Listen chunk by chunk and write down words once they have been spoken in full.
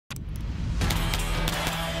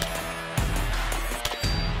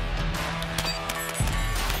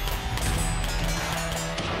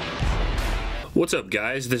What's up,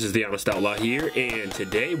 guys? This is the Honest Outlaw here, and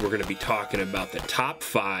today we're going to be talking about the top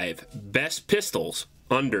 5 best pistols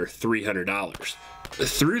under $300.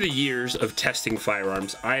 Through the years of testing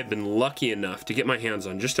firearms, I have been lucky enough to get my hands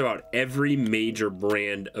on just about every major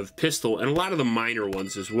brand of pistol and a lot of the minor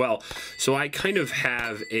ones as well. So I kind of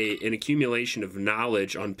have an accumulation of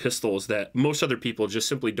knowledge on pistols that most other people just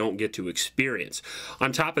simply don't get to experience.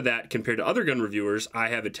 On top of that, compared to other gun reviewers, I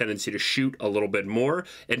have a tendency to shoot a little bit more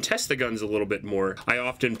and test the guns a little bit more. I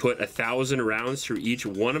often put 1,000 rounds through each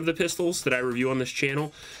one of the pistols that I review on this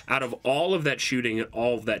channel. Out of all of that shooting and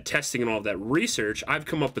all of that testing and all of that research, I've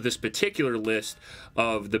come up with this particular list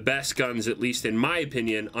of the best guns, at least in my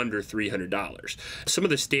opinion, under $300. Some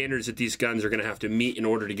of the standards that these guns are going to have to meet in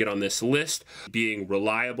order to get on this list: being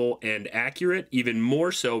reliable and accurate, even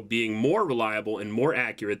more so being more reliable and more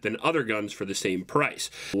accurate than other guns for the same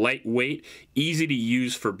price. Lightweight, easy to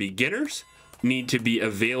use for beginners, need to be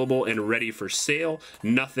available and ready for sale.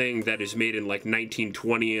 Nothing that is made in like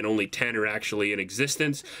 1920 and only 10 are actually in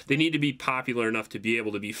existence. They need to be popular enough to be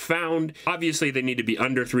able to be found. Obviously, they need to be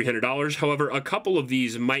under $300. However, a couple of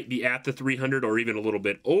these might be at the $300 or even a little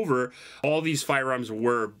bit over. All these firearms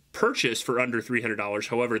were purchased for under $300.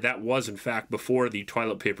 However, that was in fact before the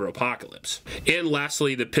toilet paper apocalypse. And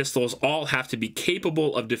lastly, the pistols all have to be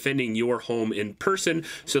capable of defending your home in person,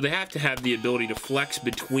 so they have to have the ability to flex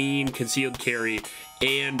between concealed carry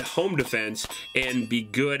and home defense and be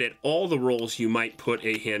good at all the roles you might put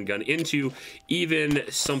a handgun into, even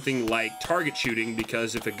something like target shooting,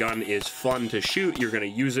 because if a gun is fun to shoot, you're going to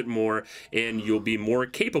use it more and you'll be more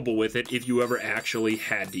capable with it if you ever actually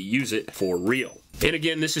had to use it for real. And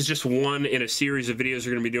again, this is just one in a series of videos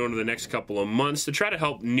we're going to be doing over the next couple of months to try to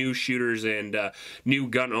help new shooters and new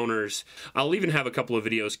gun owners. I'll even have a couple of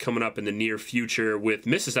videos coming up in the near future with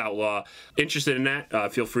Mrs. Outlaw. Interested in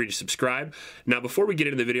that? Feel free to subscribe. Now, before we get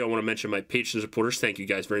into the video, I want to mention my Patreon supporters. Thank you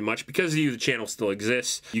guys very much. Because of you, the channel still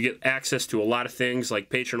exists. You get access to a lot of things like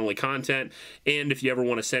patron-only content, and if you ever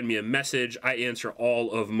want to send me a message, I answer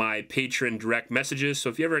all of my Patreon direct messages. So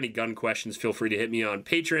if you ever have any gun questions, feel free to hit me on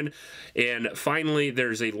Patreon. And finally,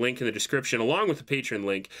 there's a link in the description, along with the Patreon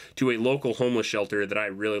link, to a local homeless shelter that I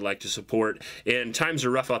really like to support. And times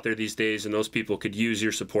are rough out there these days, and those people could use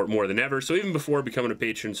your support more than ever. So even before becoming a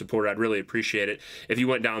Patreon supporter, I'd really appreciate it if you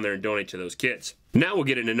went down there and donate to those kids. Now we'll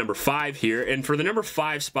get into number 5 here, and for the number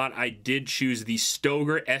 5 spot, I did choose the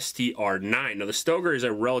Stoeger STR9. Now, the Stoeger is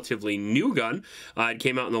a relatively new gun. It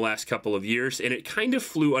came out in the last couple of years, and it kind of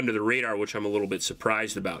flew under the radar, which I'm a little bit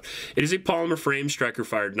surprised about. It is a polymer frame,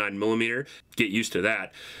 striker-fired 9mm. Get used to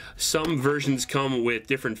that. Some versions come with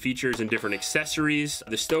different features and different accessories.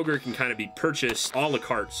 The Stoeger can kind of be purchased a la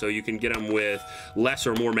carte, so you can get them with less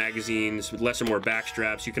or more magazines, with less or more back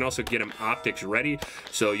straps. You can also get them optics ready,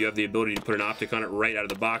 so you have the ability to put an optic on it right out of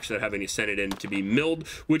the box without having to send it in to be milled,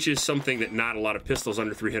 which is something that not a lot of pistols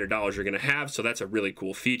under $300 are going to have, so that's a really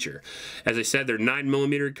cool feature. As I said, they're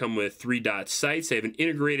 9mm, come with 3-dot sights. They have an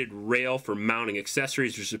integrated rail for mounting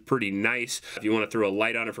accessories, which is pretty nice if you want to throw a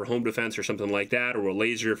light on it for home defense or something like that, or a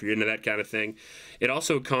laser if you're into that kind of thing. It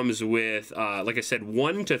also comes with, like I said,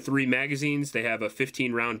 1 to 3 magazines. They have a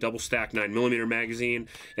 15-round double-stack 9mm magazine.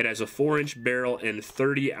 It has a 4-inch barrel and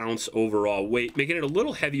 30-ounce overall weight, making it a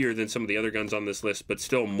little heavier than some of the other guns on this list, but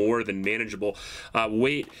still more than manageable.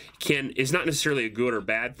 Weight is not necessarily a good or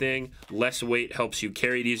bad thing. Less weight helps you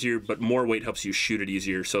carry it easier, but more weight helps you shoot it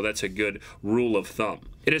easier, so that's a good rule of thumb.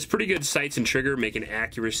 It has pretty good sights and trigger, making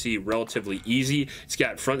accuracy relatively easy. It's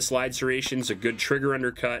got front slide serrations, a good trigger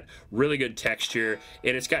undercut, really good texture,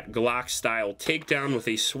 and it's got Glock-style takedown with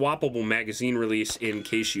a swappable magazine release in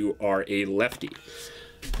case you are a lefty.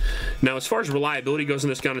 Now, as far as reliability goes in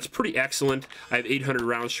this gun, it's pretty excellent. I have 800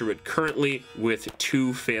 rounds through it currently with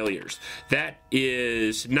 2 failures. That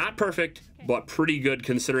is not perfect, but pretty good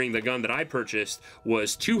considering the gun that I purchased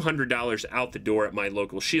was $200 out the door at my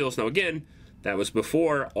local Shields. Now, again, that was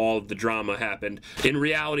before all of the drama happened. In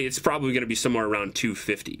reality, it's probably going to be somewhere around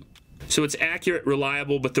 $250. So it's accurate,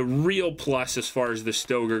 reliable, but the real plus as far as the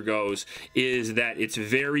Stoeger goes is that it's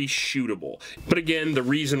very shootable. But again, the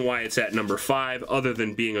reason why it's at number 5, other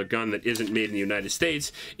than being a gun that isn't made in the United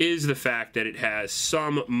States, is the fact that it has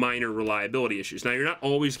some minor reliability issues. Now, you're not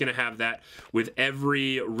always going to have that with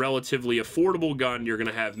every relatively affordable gun. You're going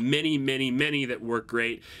to have many, many, many that work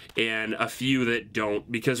great and a few that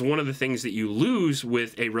don't, because one of the things that you lose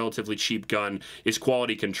with a relatively cheap gun is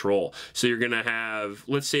quality control. So you're going to have,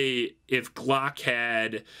 let's say, if Glock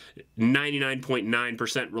had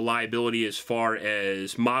 99.9% reliability as far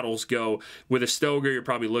as models go, with a Stoeger, you're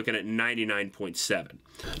probably looking at 99.7.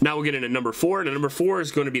 Now we'll get into number 4, and number 4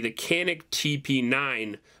 is going to be the Canik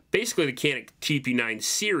TP9 basically the Canik TP9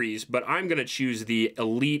 series, but I'm going to choose the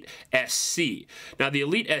Elite SC. Now, the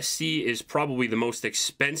Elite SC is probably the most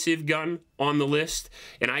expensive gun on the list,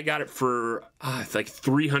 and I got it for like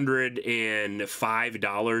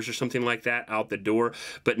 $305 or something like that out the door.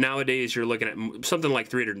 But nowadays you're looking at something like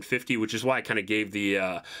 $350, which is why I kind of gave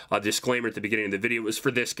the disclaimer at the beginning of the video. It was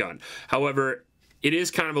for this gun. However, it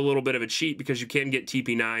is kind of a little bit of a cheat because you can get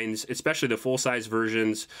TP9s, especially the full-size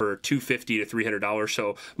versions, for $250 to $300.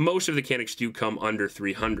 So most of the Caniks do come under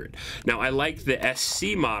 $300. Now, I like the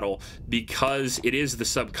SC model because it is the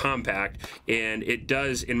subcompact, and it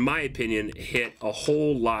does, in my opinion, hit a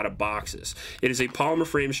whole lot of boxes. It is a polymer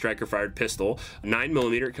frame striker-fired pistol,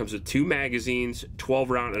 9mm. It comes with 2 magazines,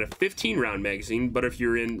 12-round and a 15-round magazine. But if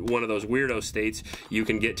you're in one of those weirdo states, you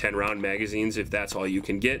can get 10-round magazines. If that's all you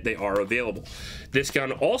can get, they are available. This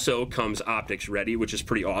gun also comes optics ready, which is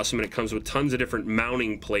pretty awesome, and it comes with tons of different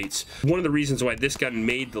mounting plates. One of the reasons why this gun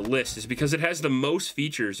made the list is because it has the most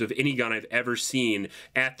features of any gun I've ever seen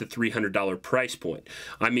at the $300 price point.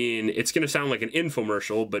 I mean, it's going to sound like an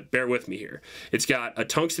infomercial, but bear with me here. It's got a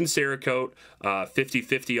tungsten Cerakote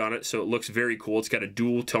 50/50 on it, so it looks very cool. It's got a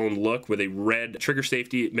dual tone look with a red trigger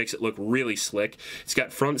safety. It makes it look really slick. It's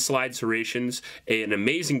got front slide serrations, an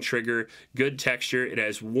amazing trigger, good texture. It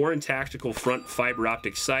has Warren Tactical front fiber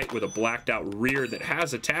optic sight with a blacked out rear that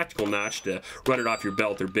has a tactical notch to run it off your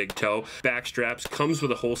belt or big toe. Back straps, comes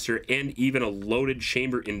with a holster and even a loaded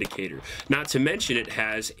chamber indicator. Not to mention it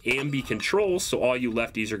has ambi controls, so all you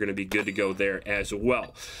lefties are going to be good to go there as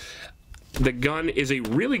well. The gun is a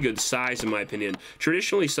really good size in my opinion.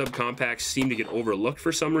 Traditionally, subcompacts seem to get overlooked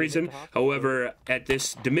for some reason. However, at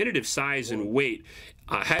this diminutive size and weight,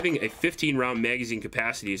 having a 15-round magazine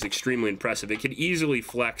capacity is extremely impressive. It can easily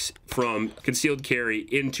flex from concealed carry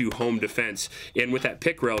into home defense, and with that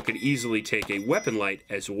pick rail, it can easily take a weapon light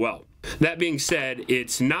as well. That being said,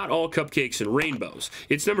 it's not all cupcakes and rainbows.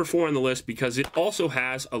 It's number 4 on the list because it also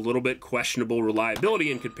has a little bit questionable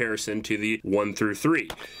reliability in comparison to the 1 through 3.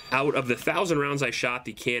 Out of the 1,000 rounds I shot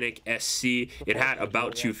the Canik SC, it had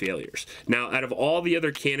about 2 failures. Now, out of all the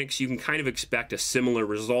other Caniks, you can kind of expect a similar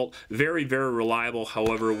result. Very, very reliable.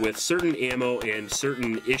 However, with certain ammo and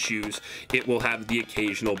certain issues, it will have the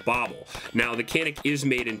occasional bobble. Now, the Canik is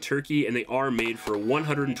made in Turkey, and they are made for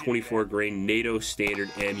 124 grain NATO standard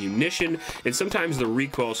ammunition. And sometimes the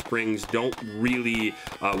recoil springs don't really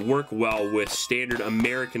work well with standard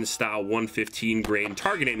American style 115 grain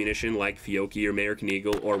target ammunition like Fiocchi or American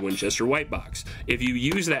Eagle or Winchester White Box. If you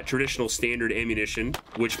use that traditional standard ammunition,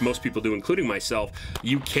 which most people do including myself,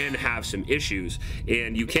 you can have some issues,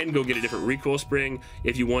 and you can go get a different recoil spring.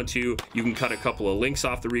 If you want to, you can cut a couple of links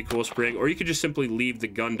off the recoil spring, or you could just simply leave the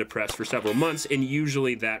gun depressed for several months, and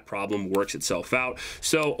usually that problem works itself out.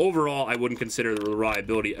 So overall, I wouldn't consider the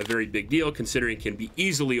reliability a very big deal, considering it can be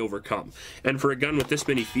easily overcome. And for a gun with this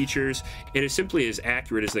many features, and as simply as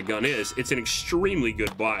accurate as the gun is, it's an extremely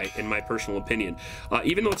good buy in my personal opinion.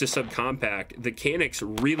 Even though it's a subcompact, the Caniks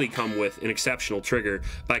really come with an exceptional trigger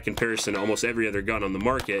by comparison to almost every other gun on the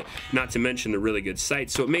market, not to mention the really good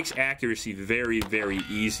sight, so it makes accuracy very, very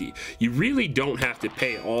easy. You really don't have to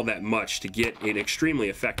pay all that much to get an extremely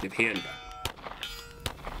effective handgun.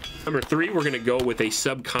 Number 3, we're going to go with a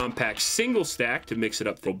subcompact single stack to mix it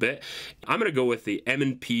up a little bit. I'm going to go with the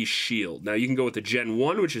M&P Shield. Now, you can go with the Gen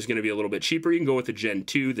 1, which is going to be a little bit cheaper. You can go with the Gen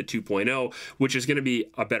 2, the 2.0, which is going to be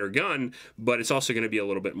a better gun, but it's also going to be a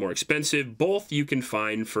little bit more expensive. Both you can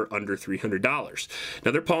find for under $300.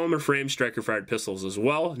 Now, they're polymer frame striker-fired pistols as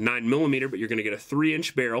well, 9mm, but you're going to get a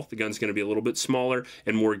 3-inch barrel. The gun's going to be a little bit smaller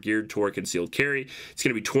and more geared toward concealed carry. It's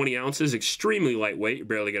going to be 20 ounces, extremely lightweight. You're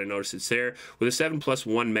barely going to notice it's there, with a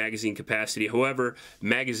 7+1 magazine capacity. However,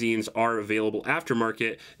 magazines are available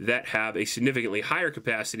aftermarket that have a significantly higher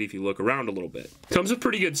capacity if you look around a little bit. Comes with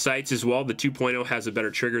pretty good sights as well. The 2.0 has a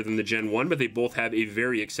better trigger than the Gen 1, but they both have a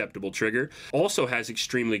very acceptable trigger. Also has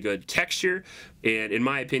extremely good texture, and in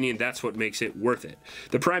my opinion, that's what makes it worth it.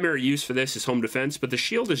 The primary use for this is home defense, but the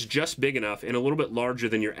Shield is just big enough and a little bit larger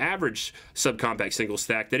than your average subcompact single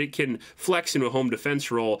stack that it can flex into a home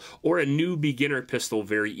defense role or a new beginner pistol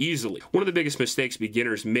very easily. One of the biggest mistakes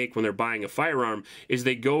beginners make when they're buying a firearm is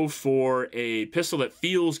they go for a pistol that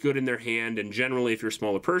feels good in their hand, and generally if you're a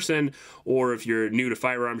smaller person or if you're new to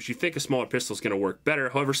firearms, you think a smaller pistol is going to work better.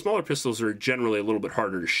 However, smaller pistols are generally a little bit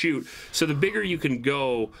harder to shoot, so the bigger you can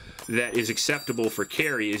go that is acceptable for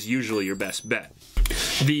carry is usually your best bet.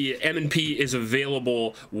 The M&P is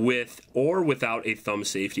available with or without a thumb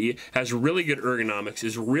safety, has really good ergonomics,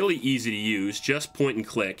 is really easy to use, just point and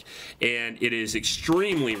click, and it is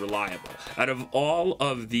extremely reliable. Out of all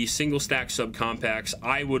of the single stack subcompacts,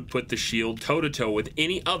 I would put the Shield toe-to-toe with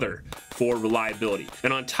any other for reliability.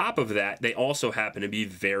 And on top of that, they also happen to be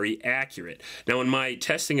very accurate. Now, in my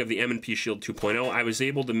testing of the M&P Shield 2.0, I was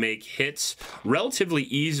able to make hits relatively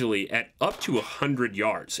easily at up to 100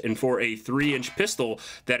 yards. And for a 3-inch pistol,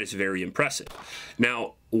 that is very impressive.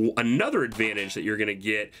 Now, another advantage that you're going to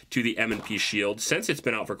get to the M&P Shield, since it's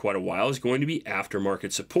been out for quite a while, is going to be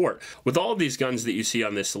aftermarket support. With all of these guns that you see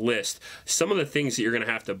on this list, some of the things that you're going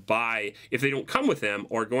to have to buy if they don't come with them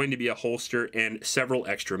are going to be a holster and several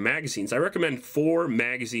extra magazines. I recommend 4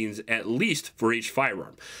 magazines at least for each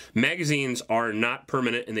firearm. Magazines are not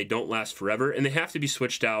permanent and they don't last forever, and they have to be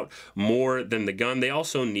switched out more than the gun. They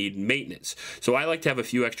also need maintenance. So I like to have a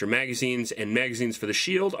few extra magazines, and magazines for the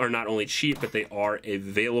Shield are not only cheap, but they are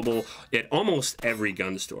available at almost every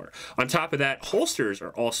gun store. On top of that, holsters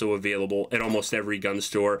are also available at almost every gun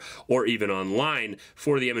store or even online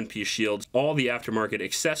for the M&P Shields. All the aftermarket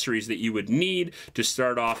accessories that you would need to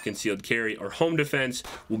start off concealed carry or home defense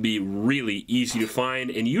will be really easy to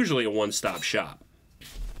find and usually a one-stop shop.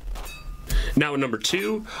 Now at number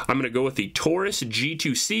 2, I'm going to go with the Taurus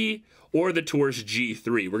G2C or the Taurus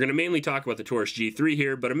G3. We're going to mainly talk about the Taurus G3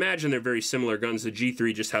 here, but imagine they're very similar guns. The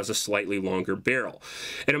G3 just has a slightly longer barrel.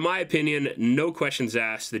 And in my opinion, no questions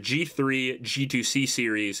asked, the G3 G2C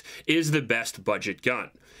series is the best budget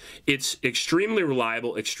gun. It's extremely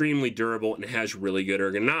reliable, extremely durable, and has really good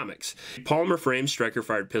ergonomics. Polymer frame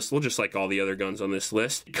striker-fired pistol, just like all the other guns on this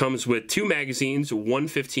list. It comes with 2 magazines, one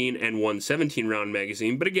 15 and one 17-round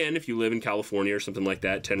magazine, but again, if you live in California or something like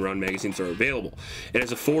that, 10-round magazines are available. It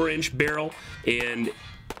has a 4-inch barrel, and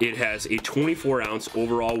it has a 24-ounce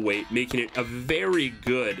overall weight, making it a very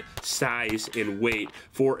good size and weight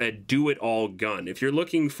for a do-it-all gun. If you're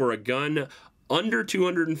looking for a gun under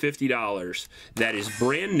 $250 that is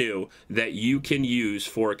brand new that you can use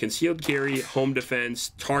for concealed carry, home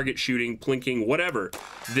defense, target shooting, plinking, whatever,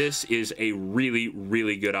 this is a really,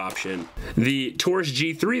 really good option. The Taurus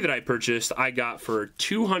G3 that I purchased, I got for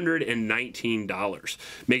 $219,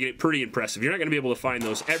 making it pretty impressive. You're not going to be able to find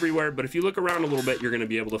those everywhere, but if you look around a little bit, you're going to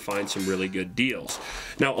be able to find some really good deals.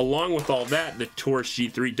 Now, along with all that, the Taurus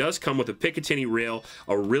G3 does come with a Picatinny rail,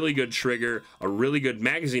 a really good trigger, a really good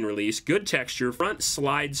magazine release, good texture, front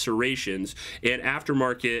slide serrations, and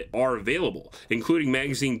aftermarket are available, including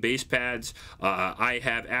magazine base pads. I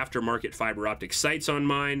have aftermarket fiber optic sights on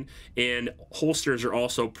mine, and holsters are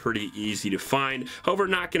also pretty easy to find. However,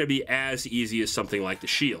 not going to be as easy as something like the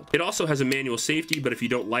Shield. It also has a manual safety, but if you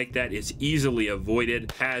don't like that, it's easily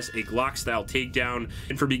avoided. Has a Glock style takedown,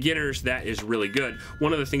 and for beginners, that is really good.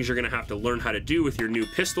 One of the things you're going to have to learn how to do with your new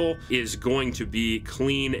pistol is going to be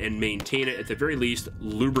clean and maintain it, at the very least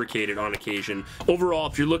lubricate it on occasion. Overall,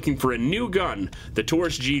 if you're looking for a new gun, the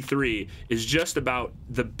Taurus G3 is just about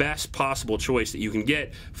the best possible choice that you can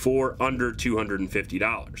get for under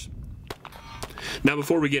 $250. Now,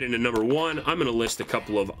 before we get into number 1, I'm going to list a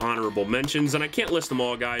couple of honorable mentions, and I can't list them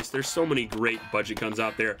all, guys. There's so many great budget guns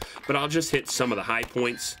out there, but I'll just hit some of the high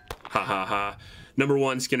points. Ha ha ha. Number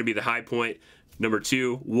 1 is going to be the high point. Number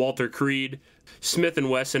 2, Walter Creed, Smith &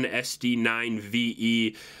 Wesson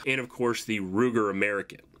SD9VE, and of course the Ruger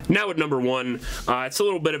American. Now at number 1, it's a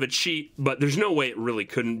little bit of a cheat, but there's no way it really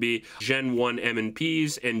couldn't be. Gen 1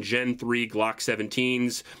 M&Ps and Gen 3 Glock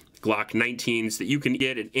 17s, Glock 19s that you can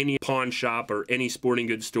get at any pawn shop or any sporting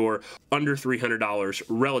goods store under $300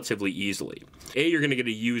 relatively easily. You're going to get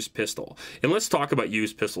a used pistol. And let's talk about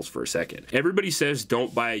used pistols for a second. Everybody says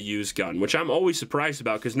don't buy a used gun, which I'm always surprised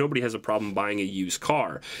about because nobody has a problem buying a used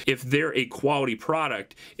car. If they're a quality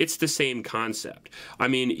product, it's the same concept. I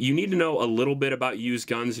mean, you need to know a little bit about used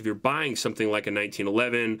guns if you're buying something like a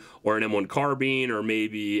 1911 or an M1 carbine or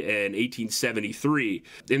maybe an 1873.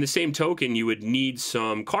 In the same token, you would need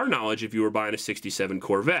some car knowledge if you were buying a 67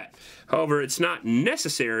 Corvette. However, it's not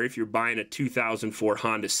necessary if you're buying a 2004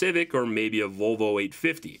 Honda Civic or maybe a Volvo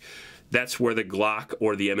 850. That's where the Glock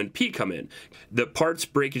or the M&P come in. The parts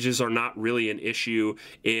breakages are not really an issue,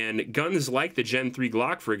 and guns like the Gen 3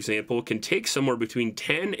 Glock, for example, can take somewhere between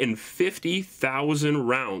 10 and 50,000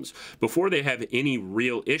 rounds before they have any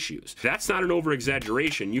real issues. That's not an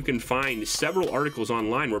over-exaggeration. You can find several articles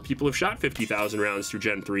online where people have shot 50,000 rounds through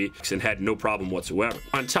Gen 3 and had no problem whatsoever.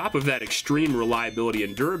 On top of that extreme reliability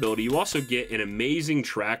and durability, you also get an amazing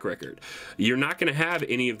track record. You're not going to have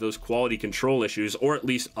any of those quality control issues, or at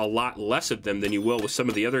least a lot less of them than you will with some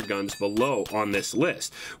of the other guns below on this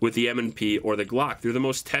list with the M&P or the Glock. They're the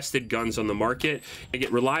most tested guns on the market. You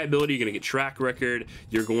get reliability, you're going to get track record,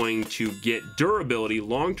 you're going to get durability,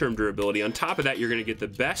 long-term durability. On top of that, you're going to get the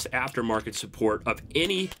best aftermarket support of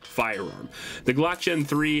any firearm. The Glock Gen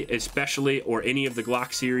 3 especially, or any of the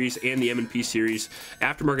Glock series and the M&P series,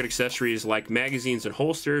 aftermarket accessories like magazines and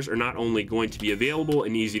holsters are not only going to be available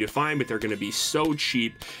and easy to find, but they're going to be so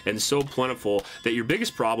cheap and so plentiful that your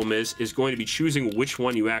biggest problem is going to be choosing which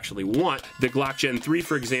one you actually want. The Glock Gen 3,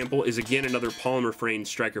 for example, is again another polymer framed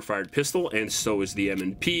striker fired pistol, and so is the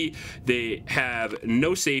M&P. They have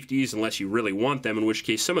no safeties unless you really want them, in which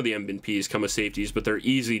case some of the M&Ps come with safeties, but they're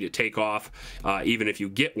easy to take off even if you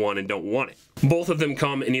get one and don't want it. Both of them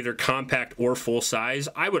come in either compact or full size.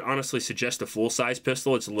 I would honestly suggest a full size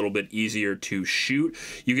pistol. It's a little bit easier to shoot.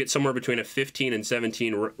 You get somewhere between a 15 and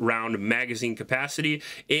 17 round magazine capacity,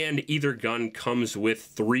 and either gun comes with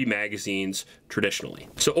 3 magazines traditionally.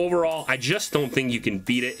 So overall, I just don't think you can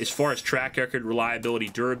beat it as far as track record, reliability,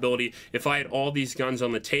 durability. If I had all these guns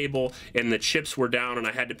on the table and the chips were down and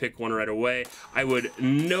I had to pick one right away, I would,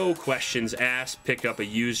 no questions asked, pick up a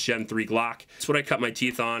used Gen 3 Glock. It's what I cut my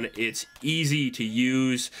teeth on. It's easy to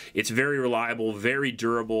use. It's very reliable, very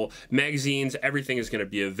durable. Magazines, everything is going to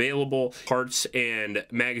be available. Parts and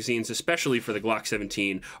magazines, especially for the Glock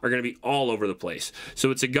 17, are going to be all over the place.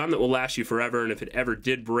 So it's a gun that will last you forever, and if it ever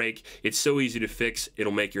did break, it's so easy to fix,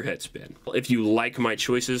 it'll make your head spin. If you like my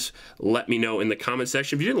choices, let me know in the comment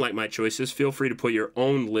section. If you didn't like my choices, feel free to put your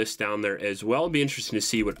own list down there as well. It'll be interesting to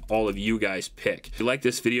see what all of you guys pick. If you like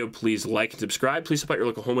this video, please like and subscribe. Please support your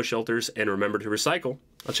local homeless shelters, and remember to recycle.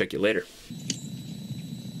 I'll check you later.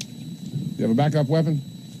 You have a backup weapon?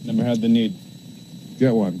 Never had the need.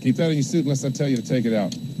 Get one. Keep that in your suit unless I tell you to take it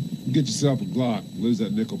out. Get yourself a Glock. Lose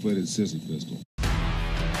that nickel-plated sissy pistol.